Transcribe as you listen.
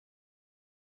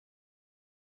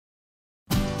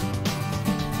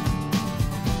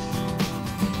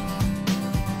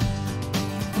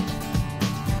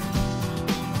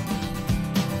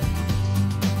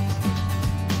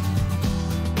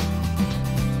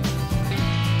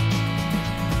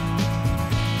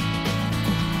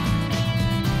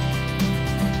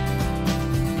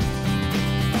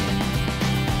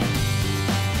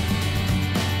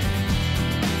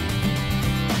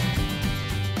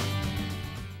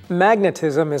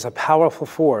Magnetism is a powerful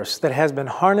force that has been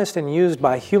harnessed and used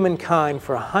by humankind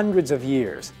for hundreds of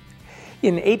years.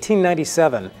 In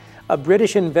 1897, a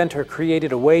British inventor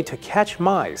created a way to catch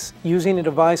mice using a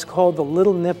device called the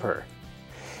Little Nipper.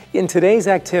 In today's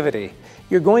activity,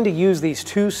 you're going to use these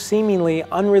two seemingly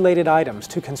unrelated items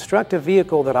to construct a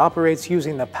vehicle that operates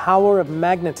using the power of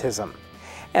magnetism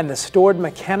and the stored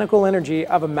mechanical energy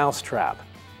of a mousetrap.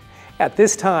 At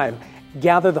this time,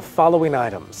 gather the following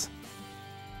items.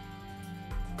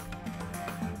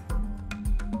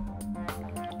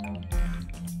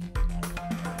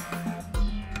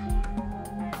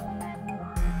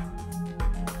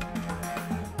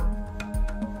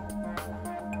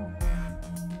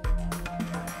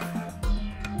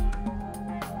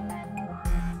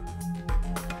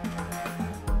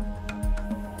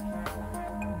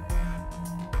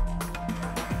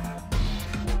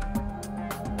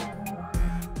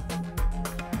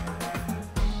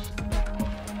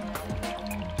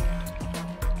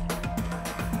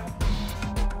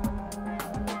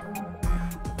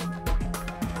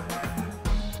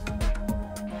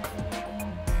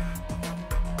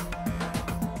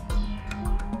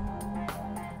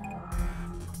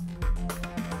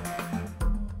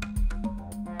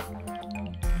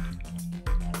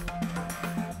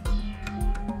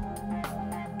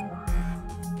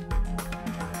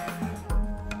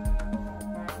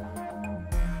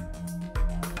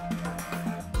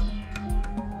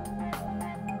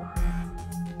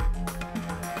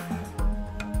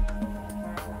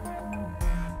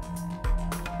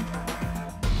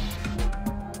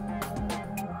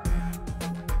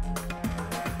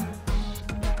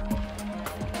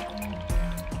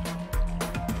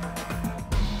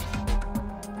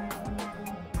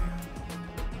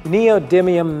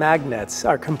 Neodymium magnets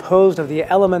are composed of the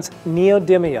elements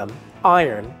neodymium,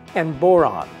 iron, and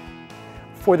boron.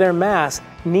 For their mass,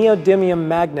 neodymium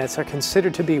magnets are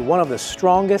considered to be one of the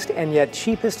strongest and yet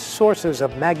cheapest sources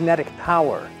of magnetic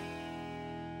power.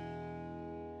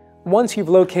 Once you've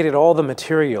located all the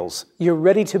materials, you're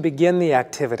ready to begin the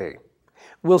activity.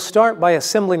 We'll start by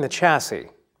assembling the chassis.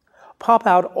 Pop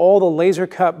out all the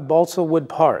laser-cut balsa wood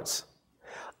parts.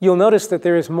 You'll notice that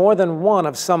there is more than one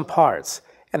of some parts,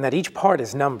 and that each part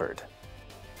is numbered.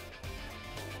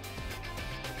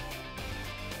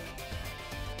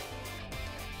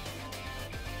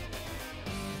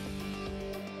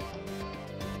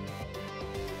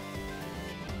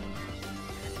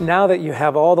 Now that you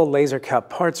have all the laser-cut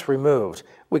parts removed,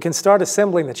 we can start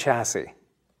assembling the chassis.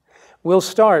 We'll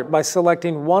start by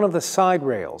selecting one of the side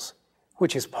rails,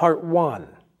 which is part 1,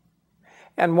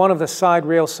 and one of the side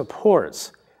rail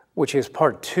supports, which is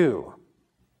part 2.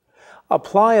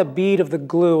 Apply a bead of the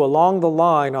glue along the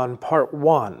line on part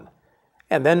 1,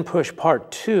 and then push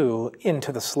part 2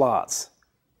 into the slots.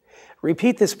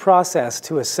 Repeat this process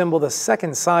to assemble the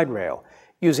second side rail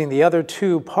using the other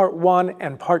two part 1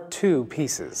 and part 2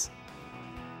 pieces.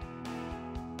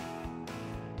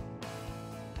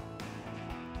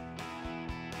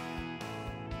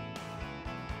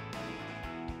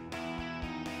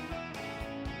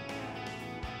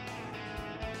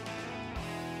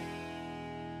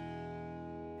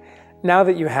 Now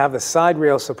that you have the side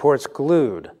rail supports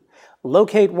glued,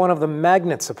 locate one of the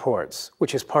magnet supports,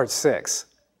 which is part 6.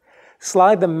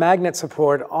 Slide the magnet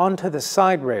support onto the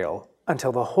side rail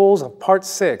until the holes of part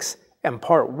 6 and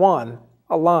part 1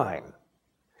 align.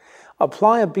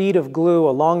 Apply a bead of glue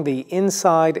along the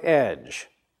inside edge.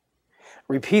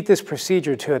 Repeat this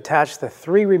procedure to attach the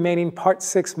 3 remaining part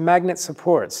 6 magnet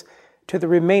supports to the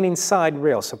remaining side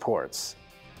rail supports.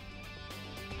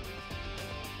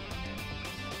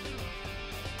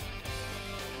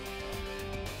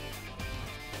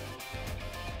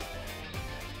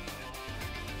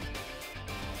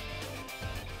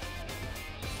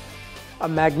 A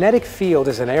magnetic field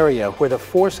is an area where the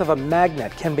force of a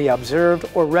magnet can be observed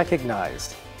or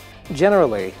recognized.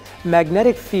 Generally,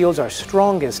 magnetic fields are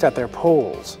strongest at their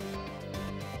poles.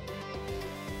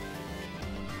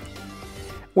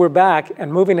 We're back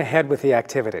and moving ahead with the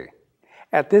activity.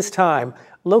 At this time,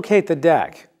 locate the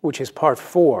deck, which is part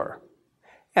 4,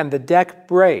 and the deck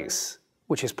brace,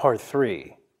 which is part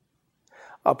 3.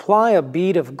 Apply a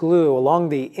bead of glue along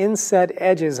the inset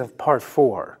edges of part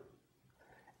 4.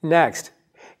 Next,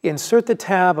 insert the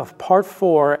tab of part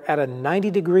 4 at a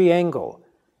 90-degree angle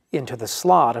into the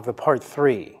slot of the part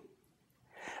 3.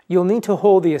 You'll need to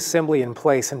hold the assembly in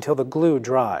place until the glue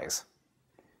dries.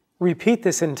 Repeat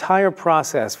this entire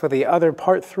process for the other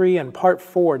part 3 and part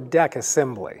 4 deck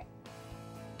assembly.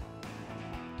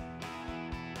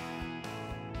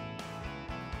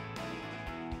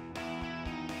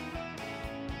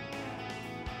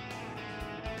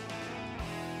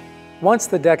 Once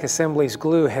the deck assembly's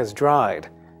glue has dried,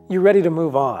 you're ready to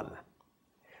move on.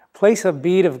 Place a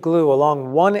bead of glue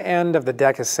along one end of the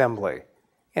deck assembly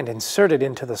and insert it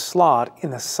into the slot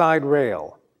in the side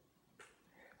rail.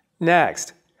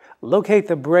 Next, locate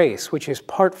the brace, which is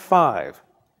part 5,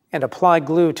 and apply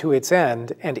glue to its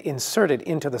end and insert it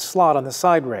into the slot on the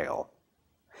side rail.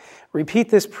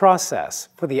 Repeat this process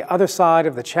for the other side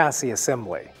of the chassis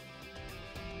assembly.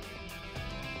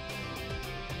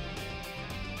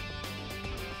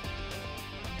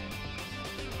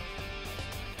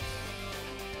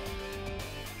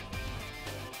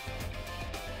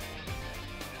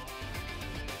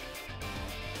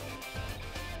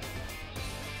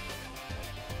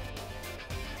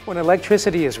 When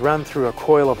electricity is run through a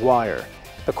coil of wire,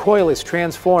 the coil is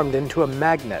transformed into a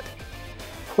magnet.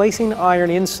 Placing iron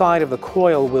inside of the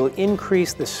coil will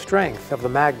increase the strength of the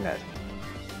magnet.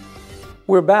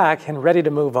 We're back and ready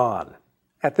to move on.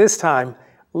 At this time,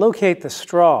 locate the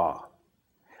straw.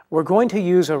 We're going to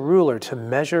use a ruler to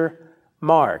measure,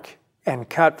 mark, and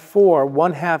cut 4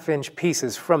 1/2-inch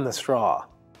pieces from the straw.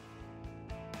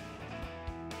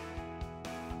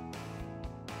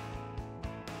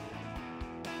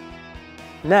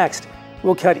 Next,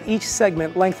 we'll cut each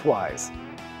segment lengthwise.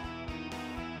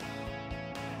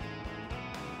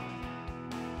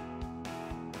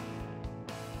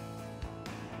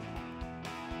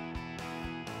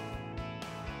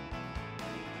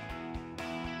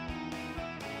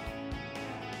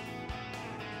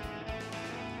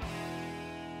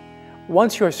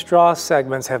 Once your straw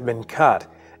segments have been cut,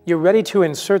 you're ready to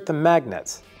insert the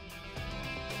magnets.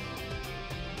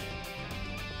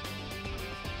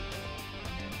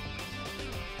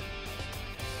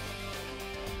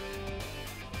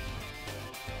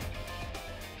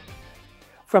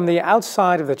 From the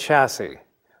outside of the chassis,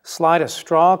 slide a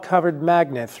straw-covered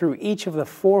magnet through each of the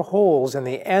 4 holes in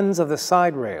the ends of the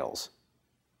side rails.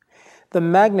 The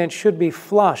magnet should be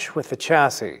flush with the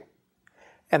chassis,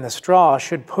 and the straw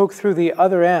should poke through the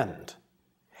other end.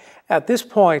 At this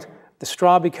point, the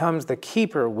straw becomes the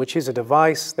keeper, which is a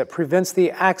device that prevents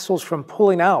the axles from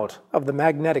pulling out of the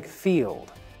magnetic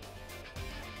field.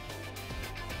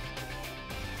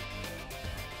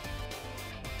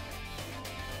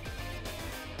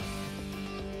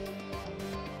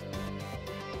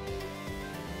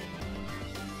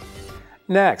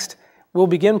 Next, we'll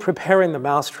begin preparing the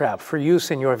mousetrap for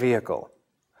use in your vehicle.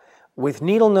 With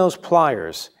needle nose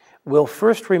pliers, we'll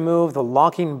first remove the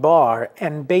locking bar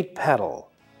and bait pedal.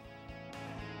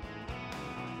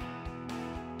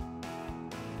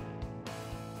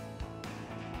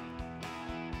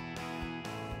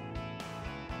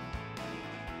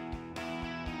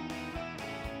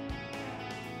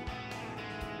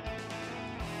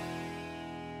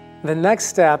 The next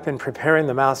step in preparing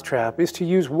the mousetrap is to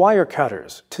use wire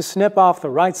cutters to snip off the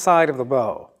right side of the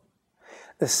bow.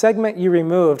 The segment you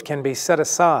removed can be set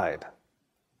aside.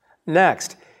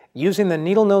 Next, using the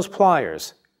needle nose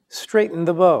pliers, straighten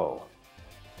the bow.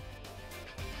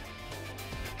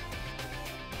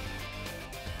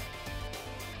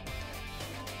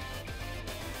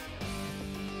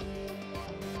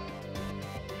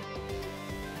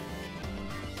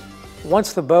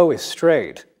 Once the bow is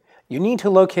straight, you need to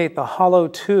locate the hollow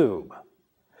tube.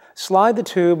 Slide the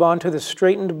tube onto the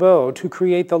straightened bow to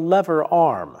create the lever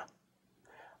arm.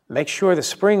 Make sure the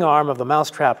spring arm of the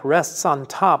mousetrap rests on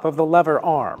top of the lever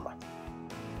arm.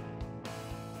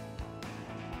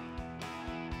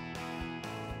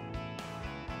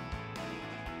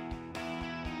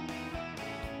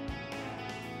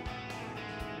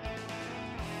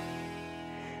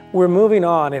 We're moving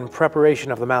on in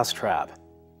preparation of the mousetrap.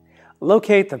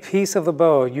 Locate the piece of the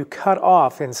bow you cut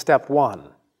off in step 1.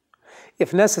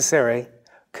 If necessary,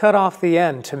 cut off the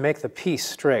end to make the piece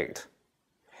straight.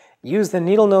 Use the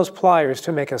needle nose pliers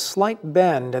to make a slight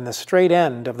bend in the straight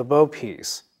end of the bow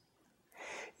piece.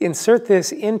 Insert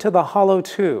this into the hollow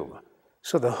tube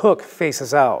so the hook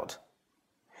faces out.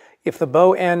 If the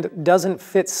bow end doesn't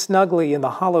fit snugly in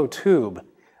the hollow tube,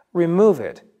 remove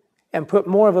it and put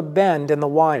more of a bend in the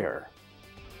wire.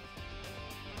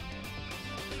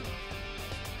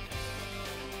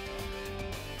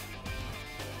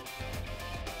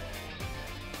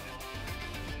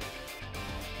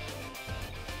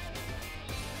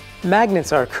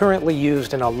 Magnets are currently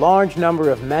used in a large number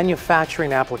of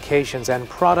manufacturing applications and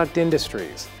product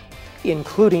industries,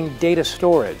 including data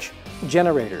storage,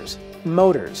 generators,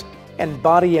 motors, and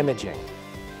body imaging.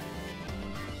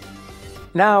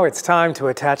 Now it's time to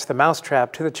attach the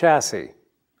mousetrap to the chassis.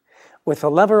 With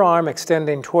the lever arm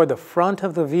extending toward the front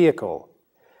of the vehicle,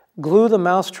 glue the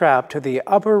mousetrap to the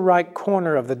upper right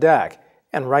corner of the deck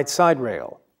and right side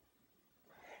rail.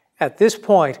 At this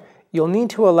point, you'll need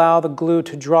to allow the glue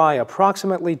to dry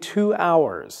approximately 2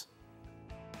 hours.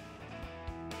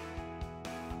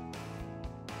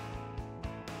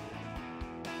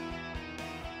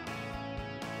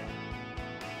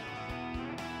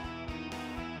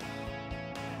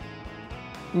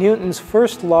 Newton's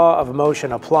first law of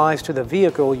motion applies to the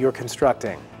vehicle you're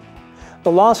constructing.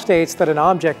 The law states that an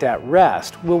object at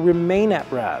rest will remain at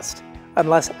rest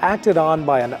unless acted on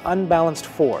by an unbalanced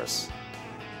force.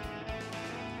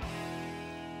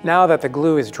 Now that the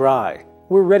glue is dry,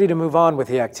 we're ready to move on with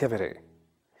the activity.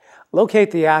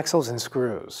 Locate the axles and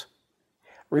screws.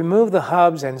 Remove the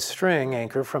hubs and string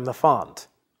anchor from the font.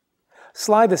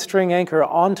 Slide the string anchor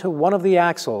onto one of the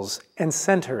axles and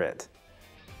center it.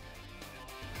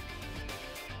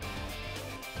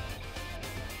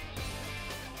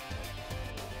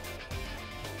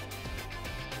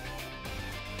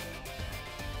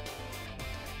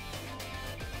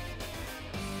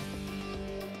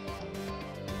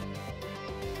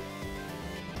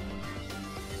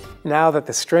 Now that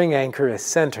the string anchor is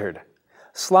centered,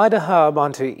 slide a hub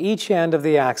onto each end of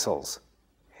the axles.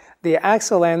 The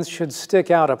axle ends should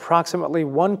stick out approximately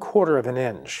 1/4 of an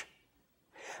inch.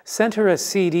 Center a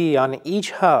CD on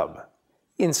each hub,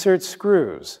 insert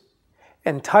screws,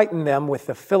 and tighten them with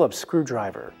the Phillips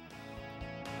screwdriver.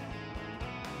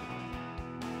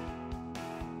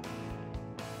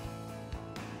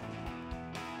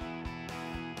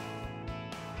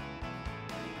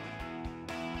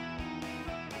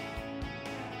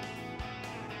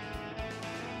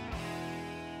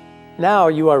 Now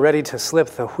you are ready to slip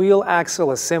the wheel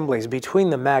axle assemblies between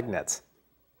the magnets.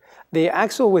 The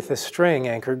axle with the string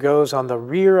anchor goes on the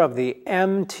rear of the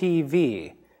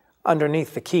MTV,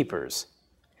 underneath the keepers.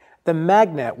 The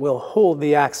magnet will hold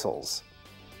the axles.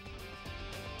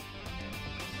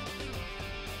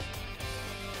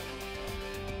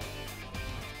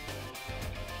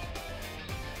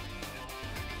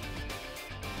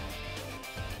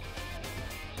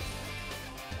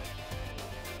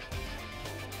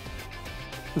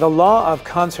 The law of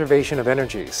conservation of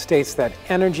energy states that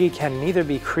energy can neither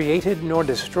be created nor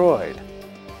destroyed,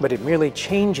 but it merely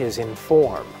changes in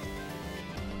form.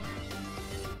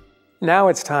 Now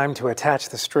it's time to attach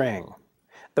the string.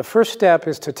 The first step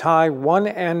is to tie one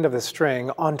end of the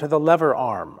string onto the lever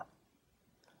arm.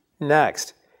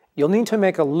 Next, you'll need to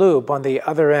make a loop on the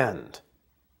other end.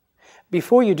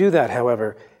 Before you do that,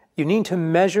 however, you need to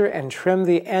measure and trim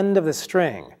the end of the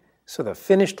string so the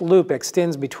finished loop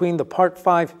extends between the Part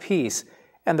 5 piece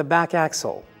and the back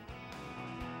axle.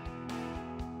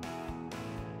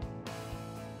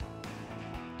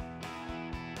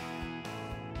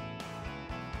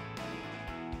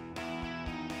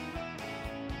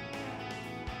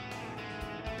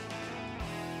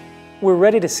 We're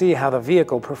ready to see how the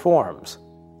vehicle performs.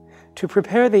 To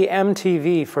prepare the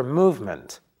MTV for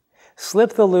movement,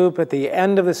 slip the loop at the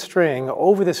end of the string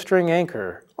over the string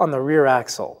anchor on the rear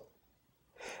axle.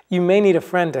 You may need a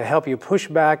friend to help you push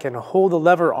back and hold the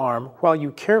lever arm while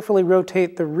you carefully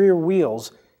rotate the rear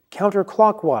wheels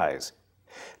counterclockwise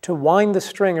to wind the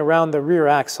string around the rear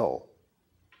axle.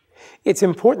 It's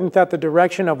important that the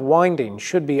direction of winding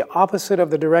should be opposite of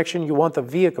the direction you want the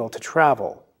vehicle to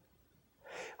travel.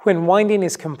 When winding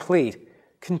is complete,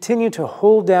 continue to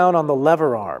hold down on the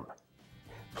lever arm.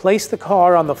 Place the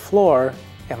car on the floor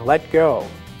and let go.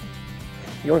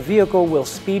 Your vehicle will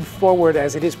speed forward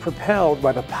as it is propelled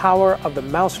by the power of the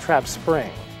mousetrap spring.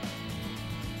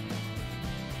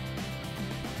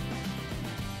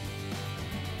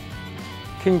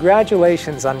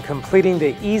 Congratulations on completing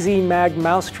the easy Mag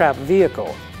Mousetrap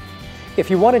vehicle.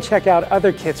 If you want to check out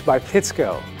other kits by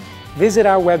Pitsco, visit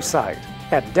our website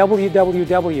at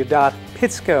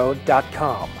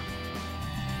www.pitsco.com.